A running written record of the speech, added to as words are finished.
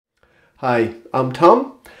Hi, I'm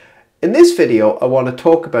Tom. In this video I want to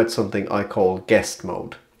talk about something I call guest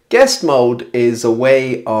mode. Guest mode is a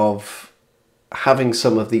way of having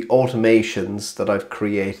some of the automations that I've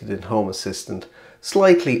created in Home Assistant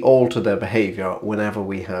slightly alter their behaviour whenever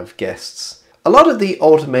we have guests. A lot of the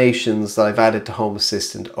automations that I've added to Home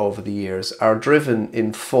Assistant over the years are driven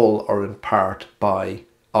in full or in part by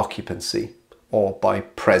occupancy or by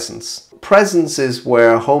presence. Presence is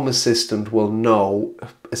where Home Assistant will know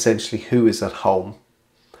essentially who is at home.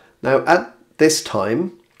 Now at this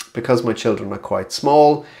time, because my children are quite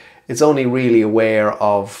small, it's only really aware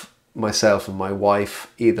of myself and my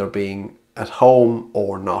wife either being at home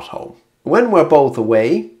or not home. When we're both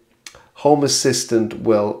away, Home Assistant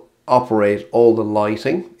will operate all the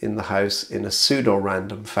lighting in the house in a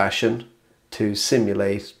pseudo-random fashion to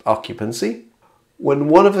simulate occupancy. When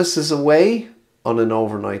one of us is away on an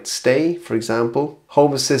overnight stay, for example,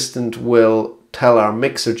 Home Assistant will tell our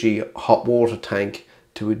Mixergy hot water tank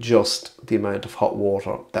to adjust the amount of hot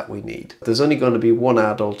water that we need. If there's only going to be one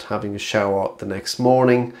adult having a shower the next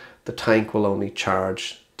morning, the tank will only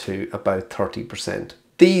charge to about 30%.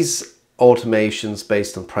 These automations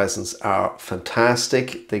based on presence are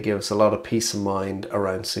fantastic. They give us a lot of peace of mind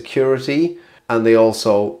around security, and they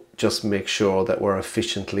also just make sure that we're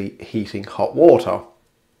efficiently heating hot water.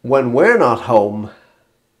 When we're not home,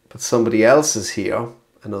 but somebody else is here,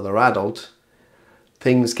 another adult,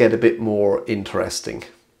 things get a bit more interesting.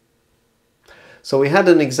 So we had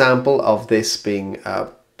an example of this being a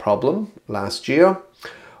problem last year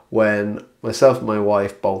when myself and my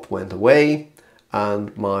wife both went away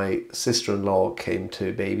and my sister-in-law came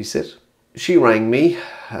to babysit. She rang me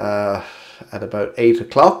at about 8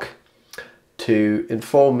 o'clock to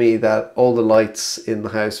inform me that all the lights in the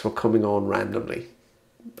house were coming on randomly,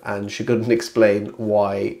 and she couldn't explain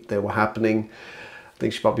why they were happening. I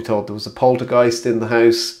think she probably thought there was a poltergeist in the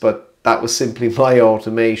house, but that was simply my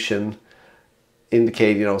automation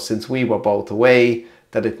indicating, since we were both away,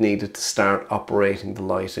 that it needed to start operating the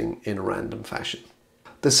lighting in a random fashion.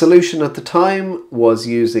 The solution at the time was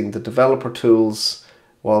using the developer tools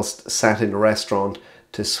whilst sat in a restaurant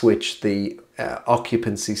to switch the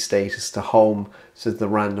occupancy status to home so that the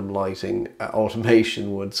random lighting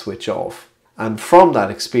automation would switch off. And from that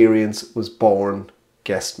experience was born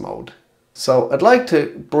guest mode. So I'd like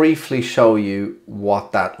to briefly show you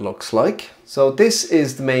what that looks like. So this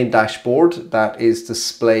is the main dashboard that is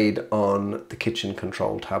displayed on the kitchen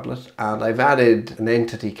control tablet, and I've added an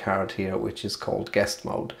entity card here which is called guest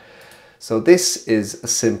mode. So this is a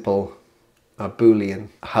simple Boolean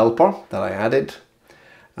helper that I added,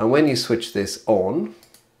 and when you switch this on,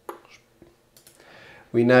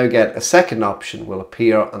 we now get a second option will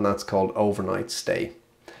appear, and that's called overnight stay.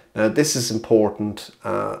 Now this is important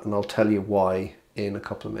and I'll tell you why in a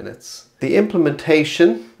couple of minutes. The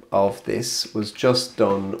implementation of this was just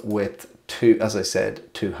done with two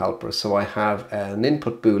helpers. So I have an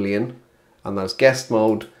input Boolean, and that's guest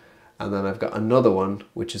mode, and then I've got another one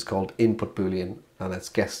which is called input Boolean, and it's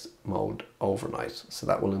guest mode overnight. So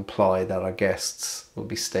that will imply that our guests will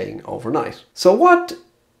be staying overnight. So what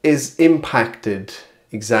is impacted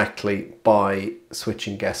exactly by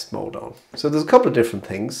switching guest mode on? So there's a couple of different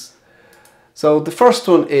things. So the first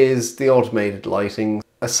one is the automated lighting.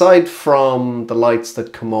 Aside from the lights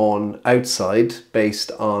that come on outside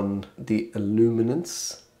based on the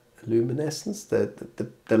luminescence,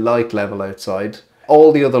 the light level outside,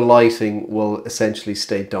 all the other lighting will essentially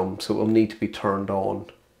stay dumb, so it will need to be turned on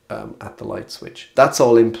at the light switch. That's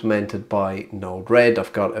all implemented by NodeRed.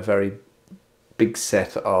 I've got a very big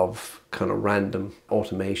set of kind of random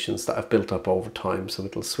automations that I've built up over time, so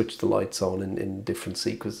it'll switch the lights on in different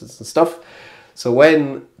sequences and stuff. So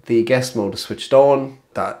when the guest mode is switched on,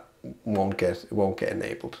 that won't get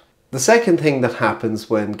enabled. The second thing that happens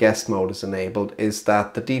when guest mode is enabled is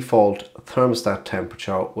that the default thermostat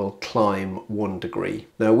temperature will climb 1 degree.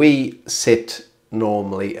 Now we sit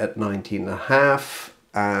normally at 19.5,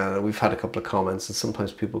 and we've had a couple of comments that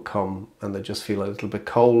sometimes people come and they just feel a little bit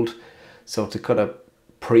cold. So to kind of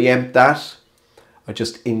preempt that, I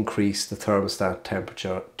just increase the thermostat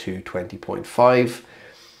temperature to 20.5,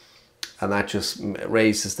 and that just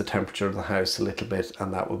raises the temperature of the house a little bit,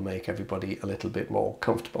 and that will make everybody a little bit more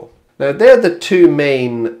comfortable. Now they're the two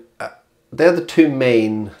main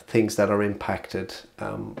things that are impacted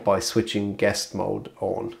by switching guest mode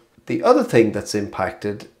on. The other thing that's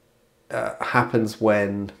impacted happens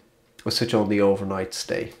when we switch on the overnight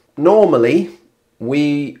stay. Normally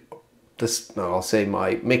I'll say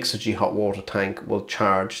my Mixergy hot water tank will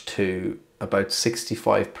charge to about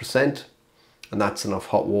 65%, and that's enough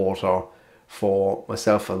hot water for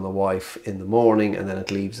myself and the wife in the morning, and then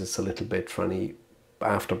it leaves us a little bit for any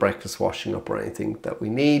after breakfast washing up or anything that we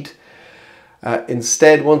need.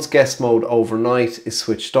 Instead, once guest mode overnight is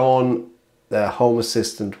switched on, the Home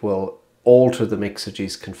Assistant will alter the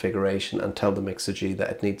Mixergy's configuration and tell the Mixergy that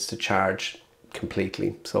it needs to charge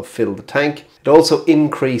completely, so fill the tank. It also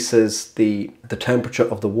increases the temperature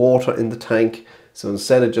of the water in the tank, so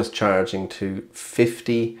instead of just charging to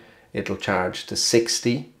 50, it'll charge to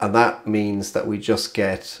 60, and that means that we just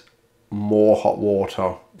get more hot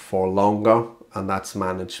water for longer, and that's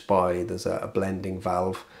managed by, there's a blending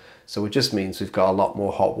valve, so it just means we've got a lot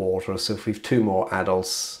more hot water. So if we've 2 more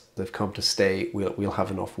adults, they've come to stay, we'll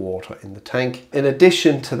have enough water in the tank. In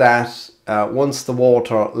addition to that, once the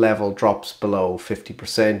water level drops below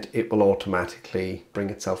 50%, it will automatically bring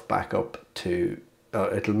itself back up to,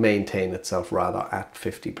 it'll maintain itself rather at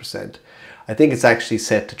 50%. I think it's actually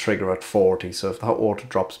set to trigger at 40, so if the hot water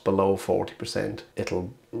drops below 40%,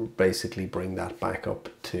 it'll basically bring that back up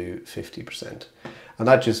to 50%. And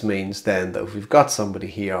that just means then that if we've got somebody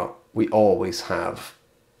here, we always have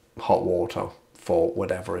hot water for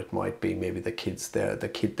whatever it might be. Maybe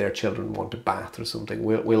their children want a bath or something.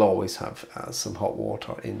 We'll always have some hot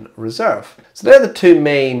water in reserve. So they're the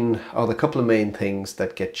the couple of main things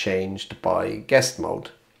that get changed by guest mode.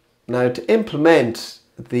 Now, to implement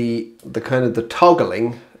the kind of the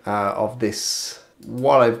toggling of this,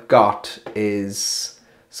 what I've got is,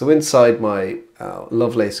 so inside my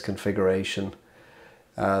Lovelace configuration,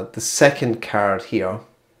 the second card here,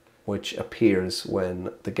 which appears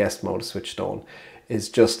when the guest mode is switched on, is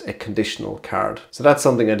just a conditional card. So that's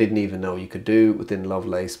something I didn't even know you could do within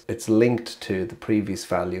Lovelace. It's linked to the previous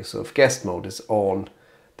value, so if guest mode is on,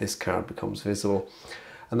 this card becomes visible.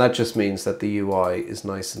 And that just means that the UI is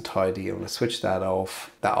nice and tidy, and when I switch that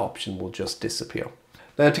off, that option will just disappear.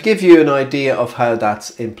 Now, to give you an idea of how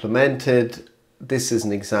that's implemented, this is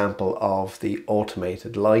an example of the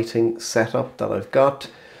automated lighting setup that I've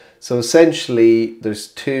got. So essentially, there's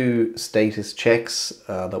 2 status checks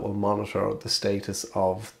that will monitor the status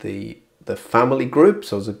of the family group.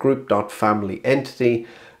 So it's a group.family entity,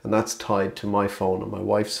 and that's tied to my phone and my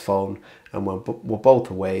wife's phone. And when we're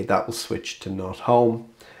both away, that will switch to not home.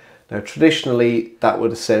 Now, traditionally, that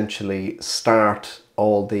would essentially start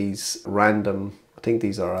all these random, I think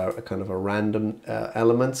these are a kind of a random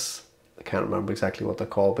elements. I can't remember exactly what they're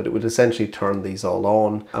called, but it would essentially turn these all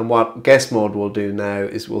on. And what guest mode will do now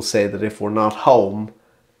is we'll say that if we're not home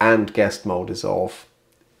and guest mode is off,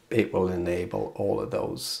 it will enable all of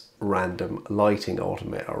those random lighting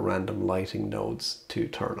random lighting nodes to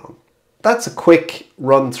turn on. That's a quick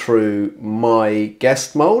run through my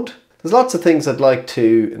guest mode. There's lots of things I'd like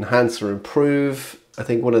to enhance or improve. I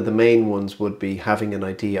think one of the main ones would be having an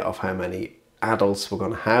idea of how many adults we're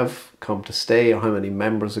going to have come to stay, or how many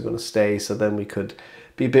members are going to stay, so then we could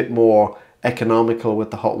be a bit more economical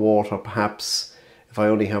with the hot water. Perhaps if I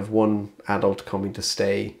only have 1 adult coming to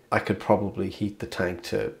stay, I could probably heat the tank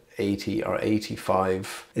to 80 or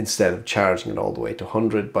 85 instead of charging it all the way to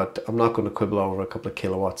 100, but I'm not going to quibble over a couple of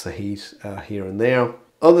kilowatts of heat here and there.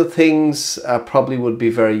 Other things probably would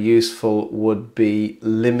be very useful would be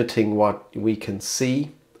limiting what we can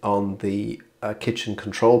see on the kitchen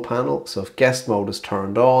control panel. So if guest mode is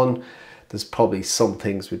turned on, there's probably some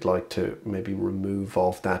things we'd like to maybe remove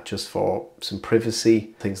off that just for some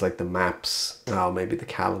privacy. Things like the maps, maybe the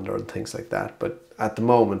calendar and things like that. But at the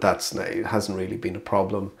moment, it hasn't really been a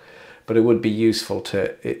problem. But it would be useful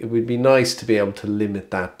it would be nice to be able to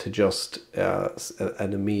limit that to just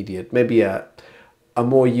an immediate, maybe a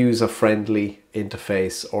more user-friendly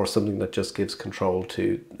interface, or something that just gives control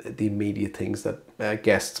to the immediate things that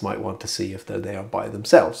guests might want to see if they're there by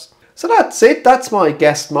themselves. So that's it. That's my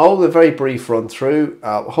guest mode, a very brief run through.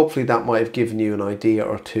 Hopefully that might have given you an idea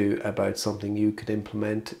or two about something you could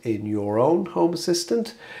implement in your own Home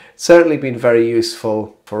Assistant. It's certainly been very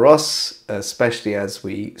useful for us, especially as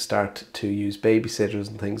we start to use babysitters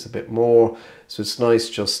and things a bit more. So it's nice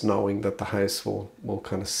just knowing that the house will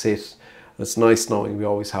kind of sit. It's nice knowing we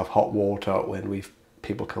always have hot water when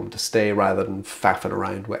people come to stay, rather than faffing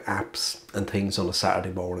around with apps and things on a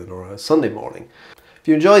Saturday morning or a Sunday morning. If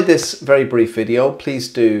you enjoyed this very brief video,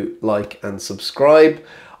 please do like and subscribe.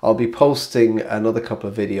 I'll be posting another couple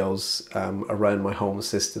of videos around my Home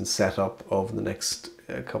Assistant setup over the next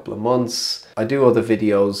couple of months. I do other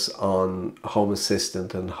videos on Home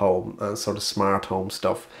Assistant and home and sort of smart home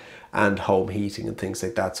stuff and home heating and things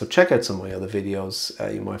like that. So check out some of my other videos.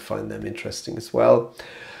 You might find them interesting as well.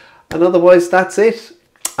 And otherwise, that's it.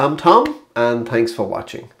 I'm Tom, and thanks for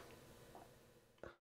watching.